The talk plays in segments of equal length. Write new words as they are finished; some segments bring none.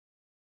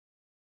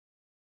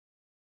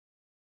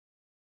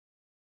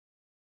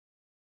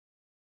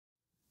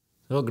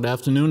Well, good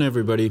afternoon,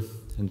 everybody,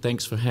 and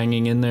thanks for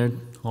hanging in there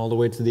all the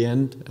way to the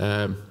end.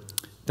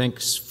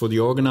 Thanks for the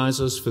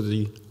organizers for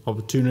the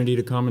opportunity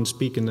to come and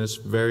speak in this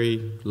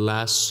very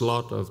last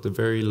slot of the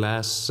very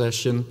last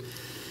session.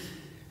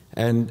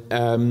 And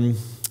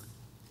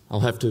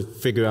I'll have to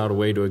figure out a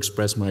way to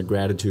express my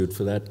gratitude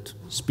for that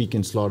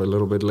speaking slot a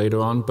little bit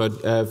later on.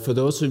 But for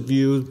those of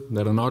you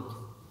that are not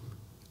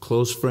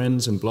close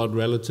friends and blood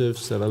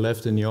relatives that are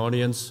left in the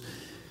audience,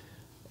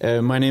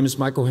 my name is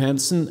Michael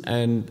Hansen,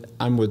 and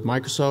I'm with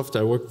Microsoft.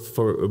 I work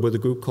with a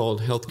group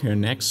called Healthcare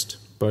Next.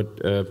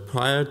 But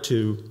prior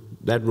to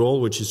that role,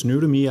 which is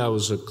new to me, I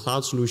was a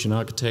cloud solution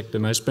architect,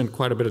 and I spent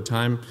quite a bit of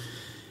time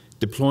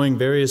deploying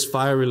various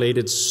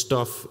FHIR-related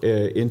stuff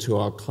into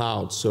our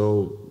cloud.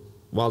 So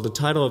while the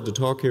title of the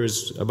talk here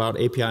is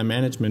about API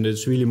management,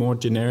 it's really more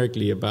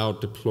generically about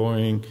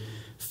deploying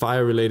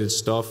FHIR-related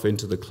stuff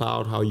into the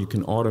cloud, how you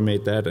can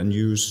automate that and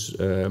use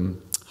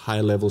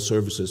high-level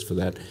services for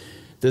that.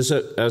 There's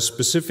a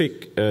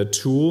specific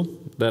tool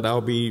that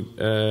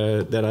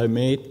I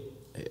made,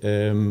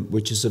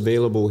 which is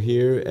available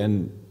here,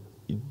 and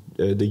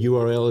the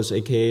URL is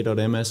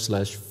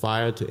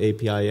aka.ms/FHIR to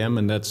APIM,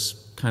 and that's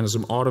kind of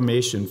some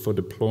automation for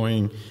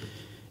deploying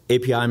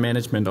API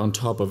management on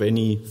top of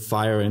any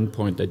FHIR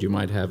endpoint that you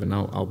might have, and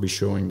I'll be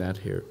showing that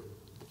here.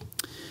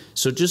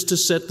 So just to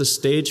set the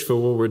stage for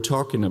what we're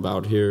talking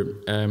about here,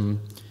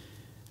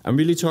 I'm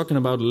really talking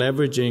about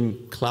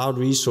leveraging cloud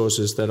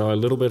resources that are a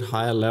little bit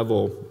higher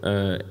level,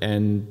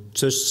 and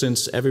just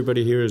since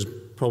everybody here is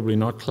probably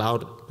not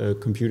cloud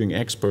computing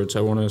experts, I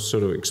want to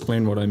sort of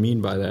explain what I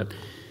mean by that.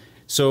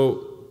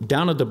 So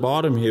down at the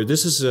bottom here,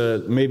 this is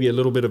maybe a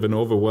little bit of an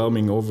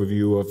overwhelming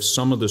overview of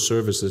some of the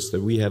services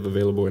that we have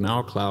available in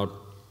our cloud.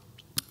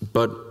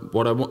 But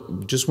what I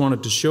just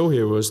wanted to show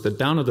here was that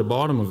down at the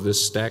bottom of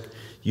this stack,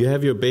 you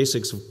have your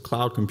basics of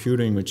cloud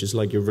computing, which is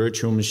like your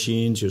virtual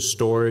machines, your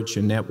storage,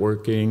 your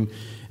networking,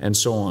 and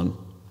so on.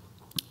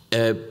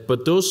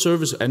 But those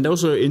services, and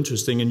those are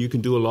interesting, and you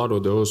can do a lot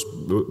of those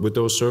with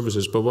those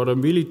services. But what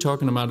I'm really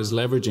talking about is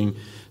leveraging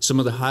some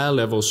of the higher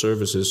level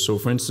services. So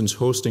for instance,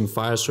 hosting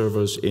FHIR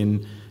servers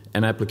in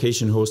an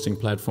application hosting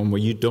platform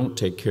where you don't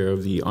take care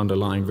of the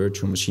underlying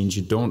virtual machines,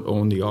 you don't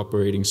own the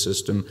operating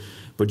system,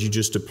 but you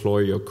just deploy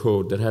your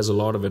code. That has a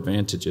lot of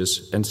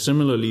advantages. And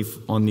similarly,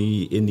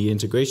 in the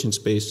integration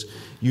space,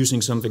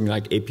 using something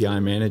like API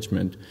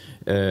management,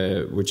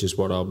 which is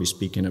what I'll be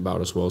speaking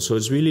about as well. So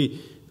it's really,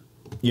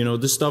 you know,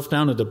 this stuff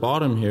down at the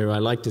bottom here, I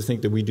like to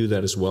think that we do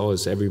that as well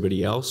as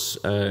everybody else,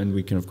 and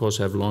we can of course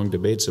have long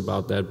debates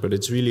about that, but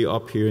it's really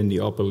up here in the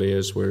upper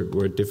layers where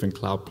different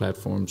cloud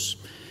platforms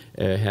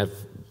have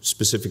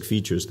specific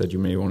features that you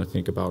may want to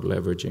think about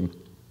leveraging.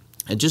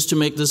 And just to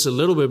make this a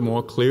little bit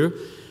more clear,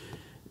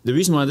 the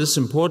reason why this is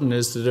important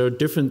is that there are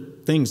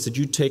different things that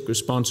you take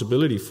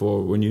responsibility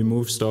for when you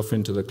move stuff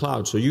into the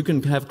cloud. So you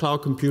can have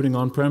cloud computing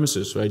on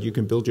premises, right? You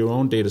can build your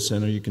own data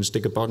center, you can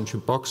stick a bunch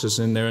of boxes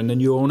in there, and then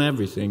you own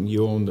everything.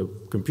 You own the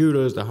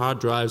computers, the hard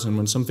drives, and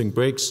when something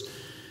breaks,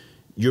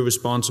 you're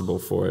responsible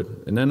for it.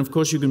 And then, of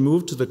course, you can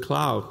move to the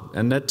cloud,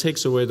 and that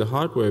takes away the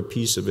hardware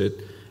piece of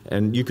it,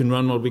 and you can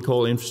run what we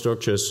call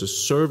infrastructure as a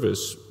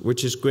service,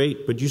 which is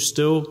great, but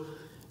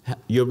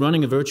you're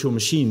running a virtual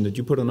machine that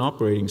you put an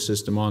operating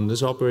system on.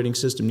 This operating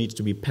system needs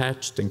to be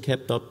patched and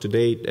kept up to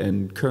date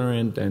and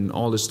current and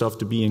all this stuff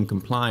to be in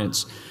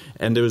compliance.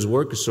 And there is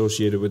work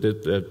associated with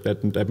it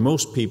that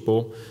most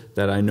people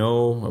that I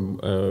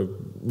know,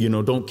 you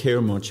know, don't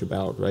care much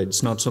about, right?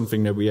 It's not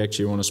something that we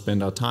actually want to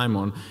spend our time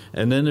on.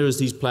 And then there's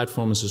these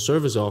platform as a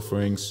service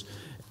offerings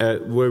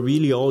where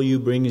really all you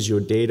bring is your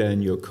data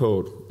and your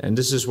code. And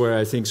this is where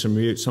I think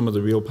some of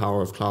the real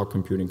power of cloud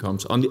computing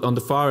comes. On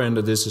the far end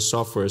of this is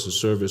software as a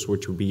service,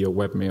 which would be your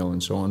webmail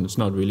and so on. It's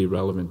not really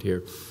relevant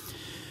here.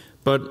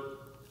 But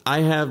I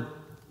have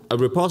a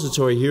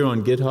repository here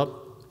on GitHub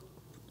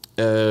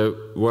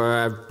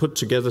where I've put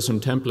together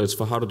some templates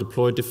for how to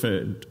deploy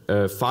different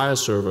FHIR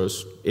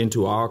servers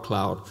into our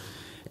cloud.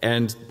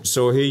 And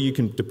so here you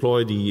can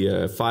deploy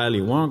the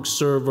FileWonk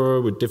server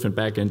with different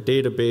backend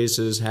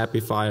databases, Happy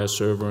FHIR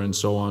server, and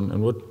so on.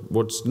 And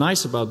what's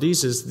nice about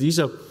these is these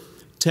are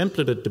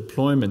templated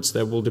deployments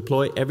that will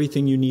deploy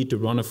everything you need to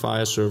run a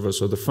FHIR server.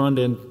 So the front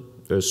end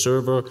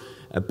server,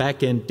 a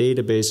backend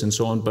database, and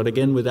so on. But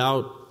again,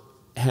 without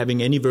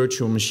having any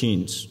virtual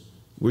machines.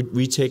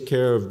 We take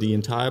care of the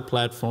entire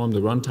platform,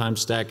 the runtime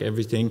stack,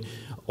 everything.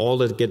 All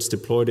that gets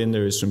deployed in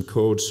there is some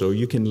code, so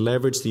you can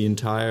leverage the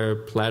entire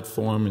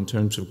platform in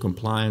terms of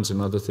compliance and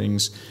other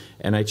things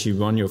and actually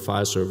run your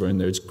FHIR server in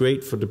there. It's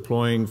great for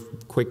deploying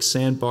quick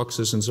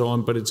sandboxes and so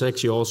on, but it's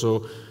actually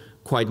also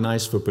quite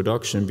nice for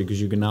production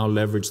because you can now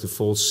leverage the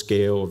full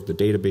scale of the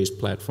database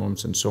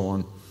platforms and so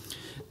on.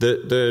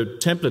 The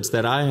templates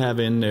that I have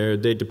in there,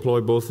 they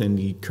deploy both in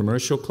the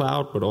commercial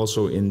cloud but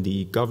also in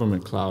the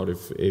government cloud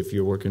if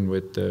you're working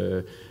with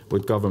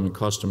government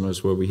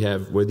customers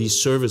where these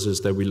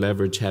services that we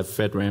leverage have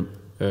FedRAMP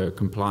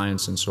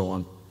compliance and so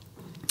on.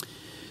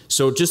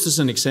 So just as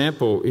an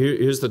example,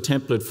 here's the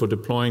template for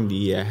deploying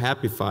the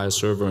FiveAPIM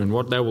server, and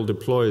what that will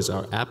deploy is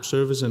our app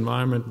service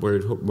environment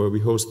where we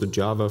host the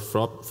Java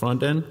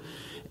front end,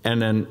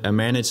 and then a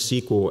managed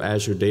SQL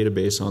Azure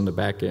database on the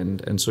back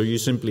end. And so you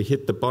simply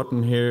hit the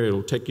button here,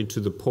 it'll take you to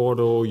the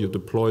portal, you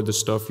deploy the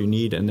stuff you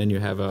need, and then you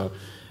have a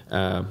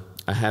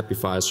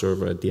FiveAPIM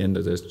server at the end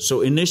of this.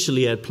 So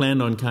initially I'd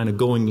planned on kind of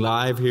going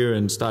live here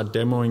and start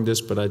demoing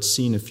this, but I'd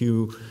seen a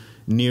few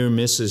near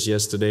misses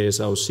yesterday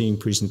as I was seeing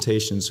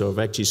presentations, so I've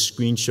actually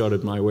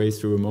screenshotted my way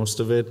through most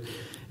of it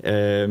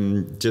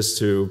just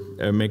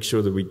to make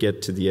sure that we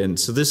get to the end.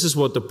 So this is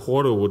what the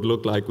portal would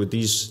look like with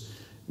these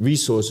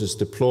resources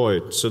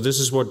deployed. So this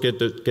is what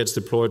gets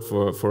deployed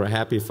for a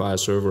FiveAPIM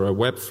server, a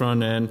web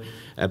front end,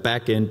 a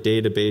back end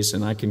database,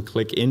 and I can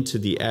click into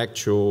the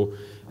actual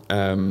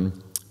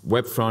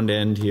web front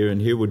end here,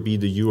 and here would be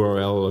the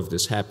URL of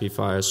this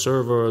FiveAPIM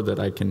server that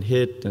I can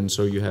hit, and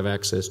so you have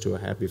access to a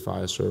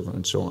FiveAPIM server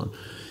and so on.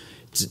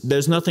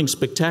 There's nothing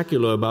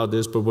spectacular about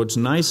this, but what's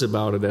nice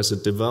about it as a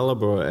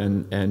developer,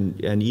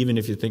 and even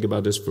if you think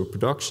about this for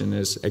production,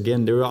 is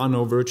again, there are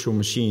no virtual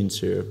machines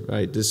here,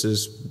 right? This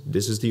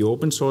is the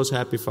open source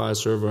FiveAPIM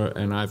server,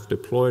 and I've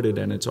deployed it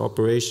and it's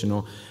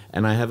operational,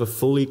 and I have a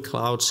fully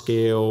cloud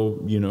scale,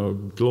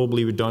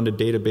 globally redundant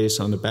database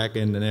on the back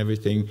end and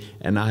everything,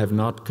 and I have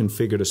not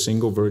configured a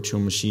single virtual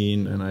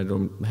machine, and I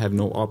don't have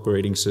no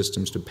operating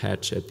systems to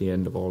patch at the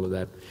end of all of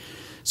that.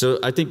 So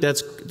I think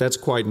that's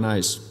quite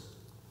nice.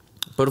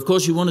 But of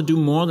course, you want to do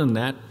more than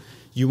that.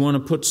 You want to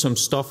put some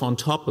stuff on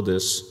top of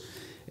this.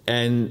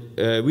 And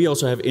we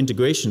also have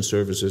integration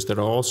services that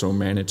are also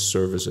managed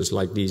services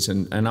like these.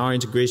 And our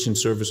integration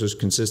services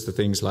consist of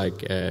things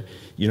like,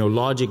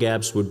 logic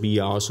apps would be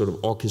our sort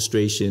of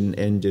orchestration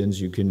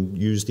engines. You can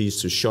use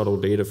these to shuttle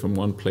data from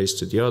one place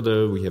to the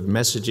other. We have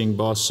messaging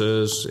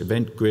buses,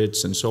 event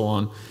grids, and so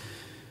on.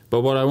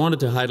 But what I wanted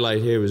to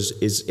highlight here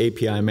is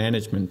API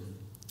management.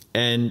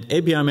 And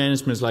API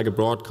management is like a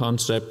broad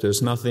concept.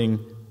 There's nothing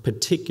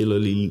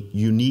particularly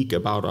unique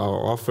about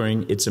our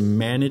offering. It's a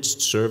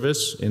managed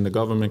service in the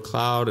government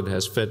cloud. It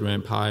has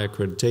FedRAMP High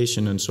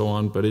accreditation and so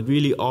on, but it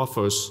really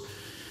offers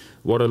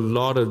what a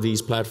lot of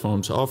these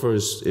platforms offer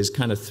is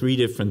kind of three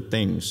different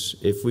things.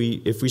 If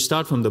we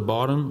start from the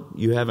bottom,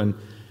 you have an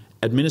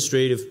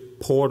administrative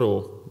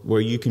portal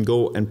where you can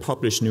go and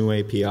publish new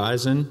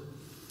APIs in.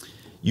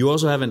 You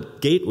also have a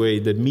gateway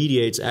that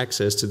mediates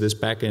access to this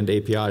backend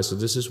API. So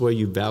this is where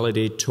you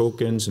validate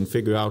tokens and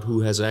figure out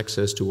who has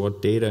access to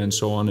what data and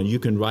so on. And you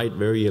can write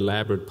very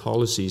elaborate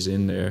policies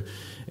in there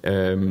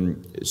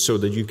so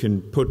that you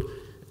can put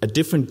a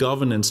different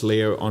governance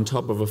layer on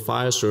top of a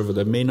FHIR server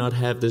that may not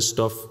have this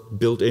stuff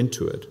built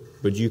into it.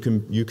 But you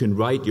can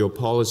write your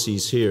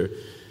policies here.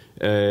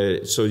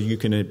 So you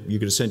can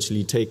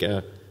essentially take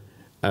a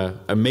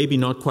maybe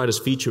not quite as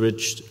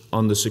feature-rich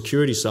on the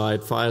security side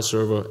FHIR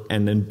server,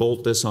 and then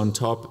bolt this on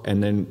top,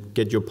 and then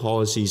get your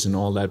policies and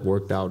all that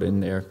worked out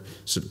in there.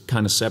 So it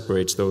kind of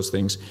separates those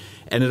things.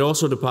 And it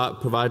also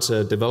provides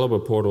a developer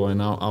portal,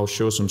 and I'll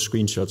show some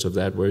screenshots of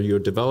that, where your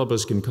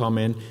developers can come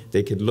in,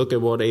 they could look at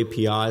what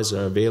APIs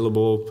are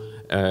available,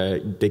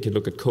 they could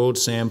look at code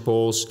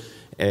samples,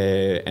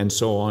 and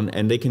so on,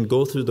 and they can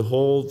go through the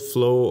whole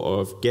flow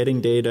of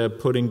getting data,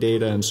 putting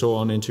data, and so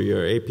on into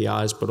your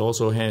APIs, but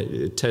also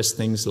test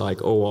things like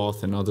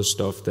OAuth and other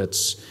stuff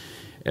that's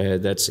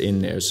in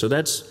there. So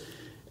that's,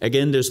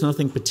 again, there's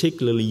nothing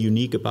particularly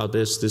unique about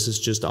this. This is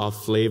just our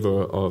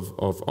flavor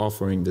of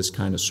offering this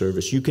kind of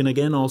service. You can,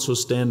 again, also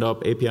stand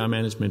up API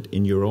management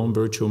in your own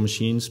virtual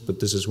machines,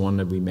 but this is one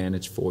that we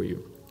manage for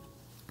you.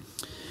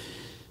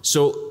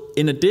 So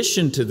in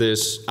addition to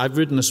this, I've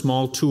written a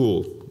small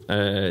tool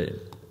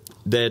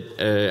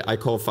that I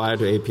call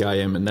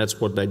FiveAPIM, and that's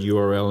what that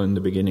URL in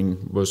the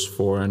beginning was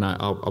for, and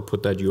I'll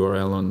put that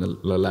URL on the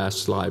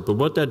last slide. But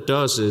what that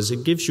does is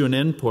it gives you an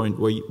endpoint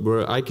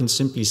where I can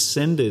simply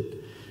send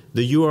it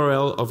the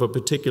URL of a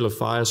particular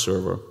FHIR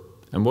server.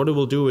 And what it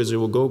will do is it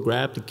will go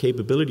grab the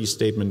capability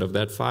statement of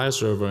that FHIR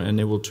server, and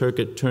it will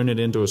turn it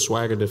into a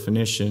Swagger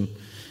definition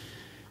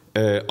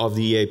of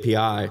the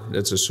API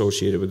that's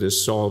associated with this.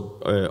 It's all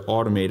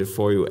automated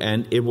for you.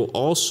 And it will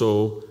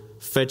also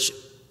fetch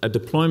a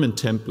deployment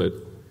template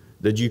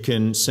that you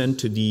can send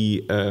to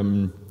the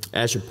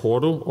Azure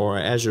portal or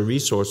Azure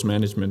Resource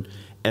Management,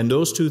 and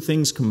those two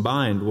things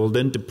combined will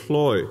then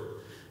deploy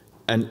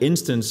an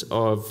instance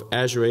of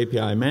Azure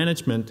API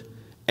Management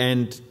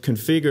and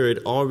configure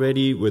it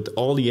already with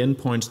all the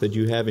endpoints that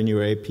you have in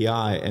your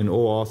API and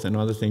OAuth and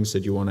other things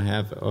that you want to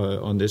have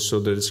on this,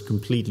 so that it's a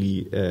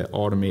completely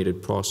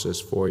automated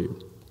process for you.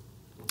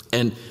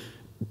 And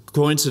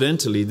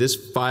coincidentally, this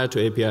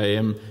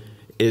FiveAPIM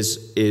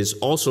is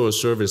also a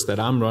service that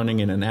I'm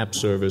running in an app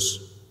service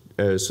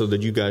so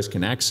that you guys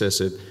can access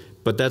it.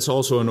 But that's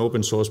also an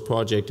open source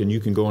project, and you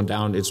can go on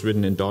down, it's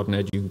written in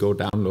 .NET, you can go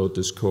download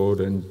this code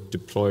and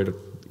deploy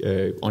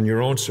it on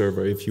your own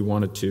server if you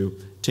wanted to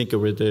tinker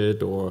with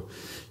it or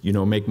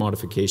make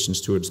modifications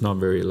to it. It's not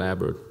very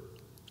elaborate.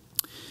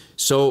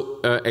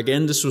 So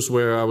again, this was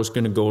where I was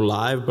going to go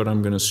live, but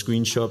I'm going to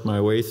screenshot my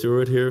way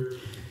through it here.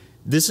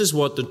 This is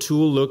what the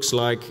tool looks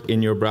like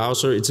in your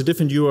browser. It's a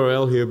different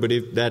URL here, but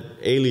if that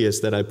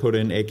alias that I put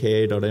in,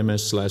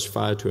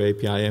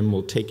 aka.ms/FiveAPIM,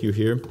 will take you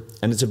here.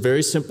 And it's a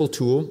very simple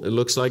tool. It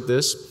looks like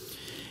this.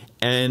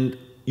 And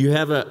you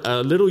have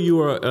a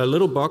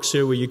little box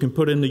here where you can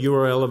put in the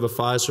URL of a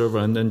FHIR server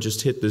and then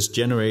just hit this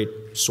generate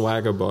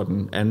Swagger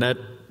button. And that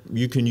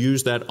you can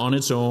use that on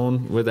its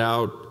own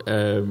without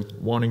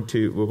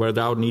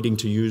without needing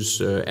to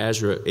use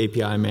Azure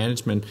API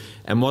management.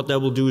 And what that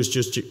will do is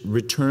just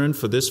return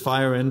for this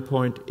FHIR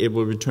endpoint. It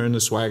will return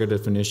the Swagger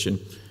definition,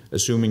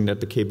 assuming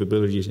that the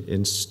capability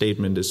in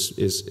statement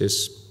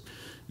is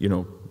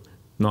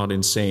not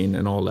insane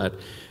and all that.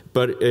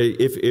 But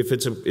if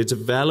it's a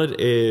valid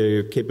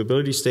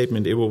capability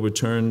statement, it will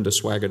return the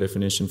Swagger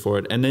definition for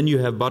it. And then you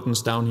have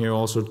buttons down here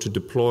also to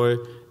deploy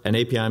an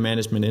API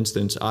management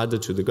instance either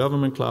to the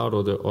government cloud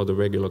or the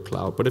regular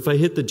cloud. But if I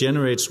hit the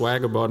generate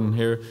Swagger button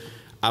here,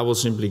 I will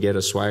simply get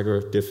a Swagger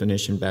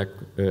definition back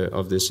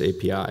of this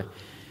API.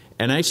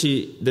 And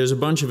actually, there's a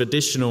bunch of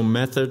additional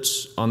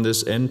methods on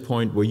this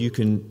endpoint where you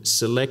can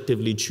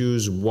selectively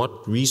choose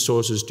what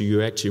resources do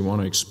you actually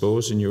want to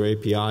expose in your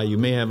API. You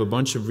may have a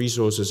bunch of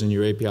resources in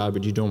your API,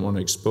 but you don't want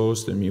to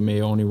expose them. You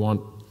may only want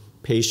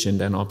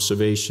patient and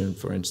observation,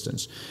 for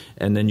instance.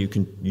 And then you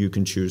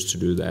can choose to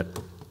do that.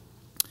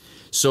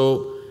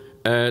 So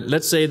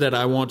let's say that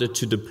I wanted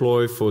to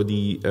deploy for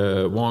the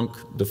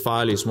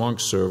Filey's Wonk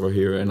server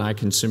here, and I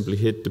can simply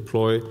hit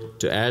deploy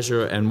to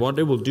Azure. And what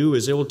it will do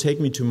is it will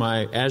take me to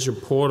my Azure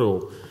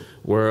portal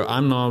where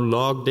I'm now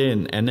logged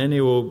in, and then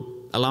it will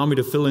allow me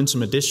to fill in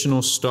some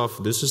additional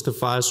stuff. This is the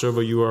FHIR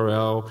server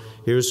URL.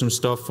 Here's some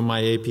stuff for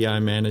my API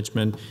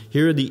management.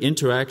 Here are the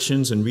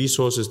interactions and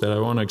resources that I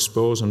want to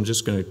expose. I'm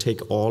just going to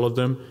take all of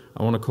them.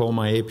 I want to call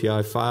my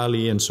API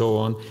Filey and so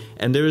on.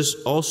 And there is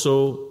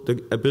also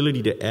the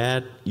ability to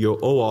add your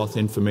OAuth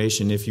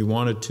information if you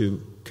wanted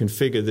to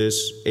configure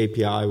this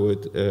API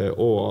with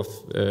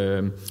OAuth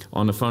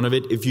on the front of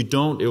it. If you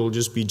don't, it will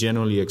just be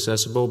generally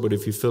accessible. But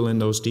if you fill in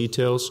those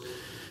details,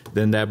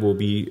 then that will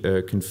be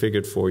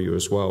configured for you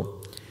as well.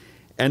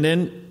 And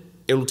then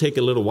it will take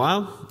a little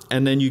while,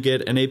 and then you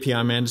get an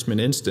API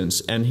management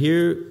instance. And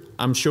here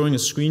I'm showing a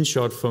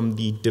screenshot from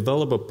the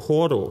developer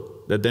portal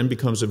that then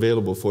becomes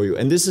available for you.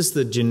 And this is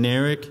the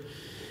generic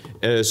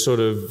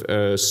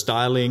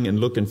styling and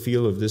look and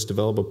feel of this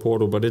developer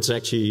portal, but it's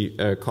actually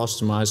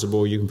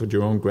customizable. You can put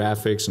your own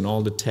graphics, and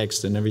all the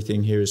text and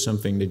everything here is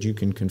something that you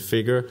can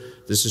configure.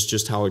 This is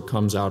just how it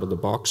comes out of the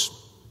box.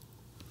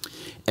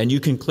 And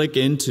you can click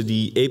into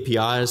the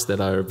APIs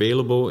that are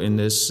available in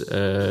this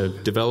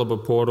developer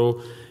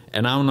portal.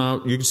 And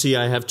now you can see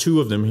I have two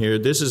of them here.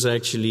 This is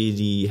actually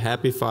the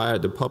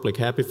the public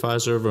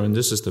FHIR server, and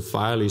this is the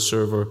Filey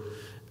server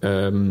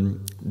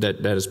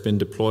that has been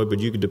deployed. But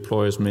you can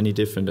deploy as many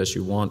different as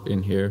you want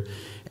in here.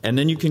 And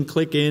then you can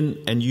click in,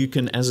 and you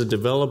can, as a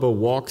developer,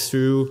 walk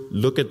through,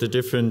 look at the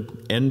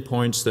different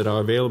endpoints that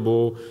are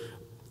available,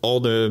 all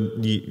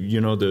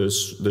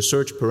the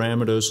search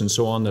parameters and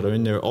so on that are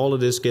in there. All of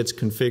this gets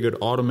configured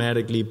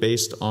automatically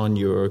based on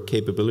your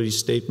capability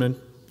statement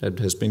that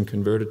has been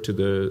converted to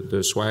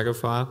the Swagger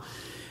file.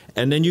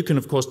 And then you can,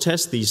 of course,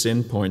 test these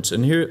endpoints.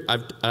 And here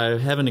I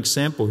have an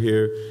example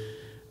here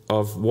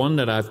of one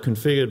that I've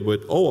configured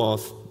with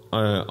OAuth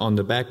on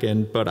the back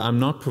end, but I'm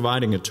not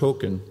providing a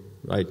token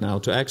right now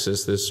to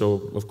access this.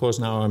 So, of course,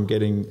 now I'm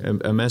getting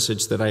a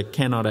message that I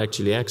cannot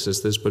actually access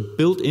this. But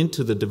built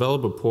into the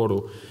developer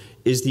portal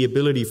is the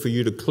ability for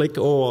you to click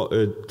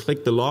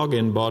the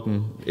login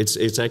button.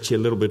 It's actually a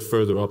little bit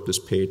further up this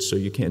page, so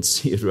you can't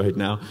see it right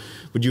now.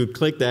 But you would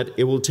click that,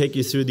 it will take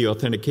you through the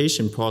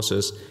authentication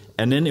process,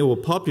 and then it will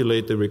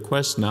populate the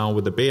request now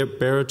with the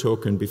bearer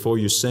token before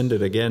you send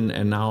it again,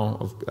 and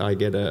now I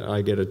get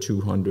a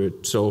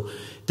 200. So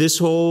this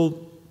whole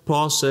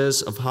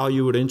process of how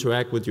you would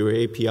interact with your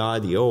API,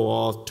 the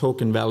OAuth,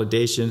 token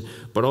validation,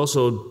 but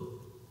also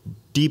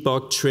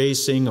debug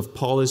tracing of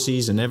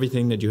policies and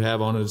everything that you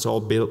have on it, it's all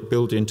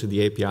built into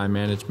the API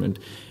management,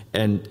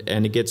 and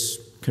it gets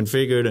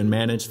configured and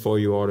managed for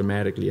you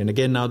automatically. And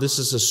again, now this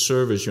is a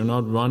service. You're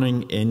not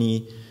running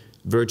any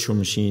virtual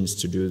machines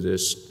to do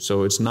this.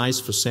 So it's nice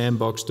for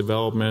sandbox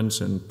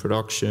developments and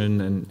production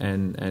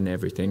and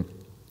everything.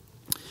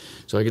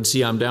 So I can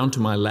see I'm down to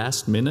my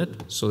last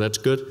minute, so that's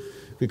good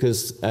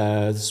because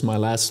this is my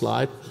last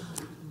slide.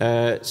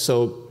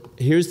 So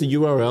here's the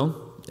URL.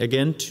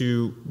 Again,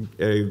 to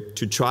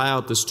try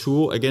out this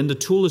tool. Again, the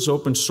tool is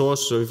open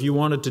source, so if you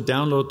wanted to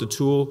download the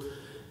tool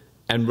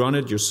and run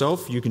it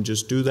yourself, you can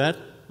just do that.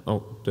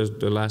 Oh,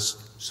 the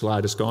last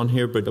slide is gone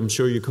here, but I'm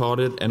sure you caught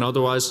it. And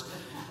otherwise,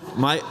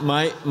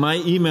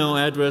 my email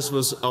address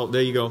was, oh,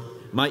 there you go.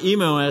 My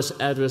email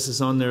address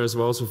is on there as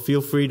well, so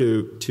feel free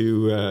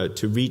to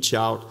reach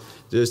out.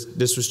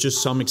 This was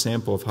just some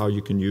example of how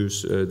you can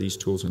use these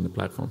tools in the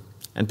platform.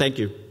 And thank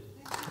you.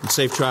 And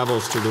safe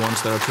travels to the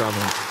ones that are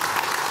traveling.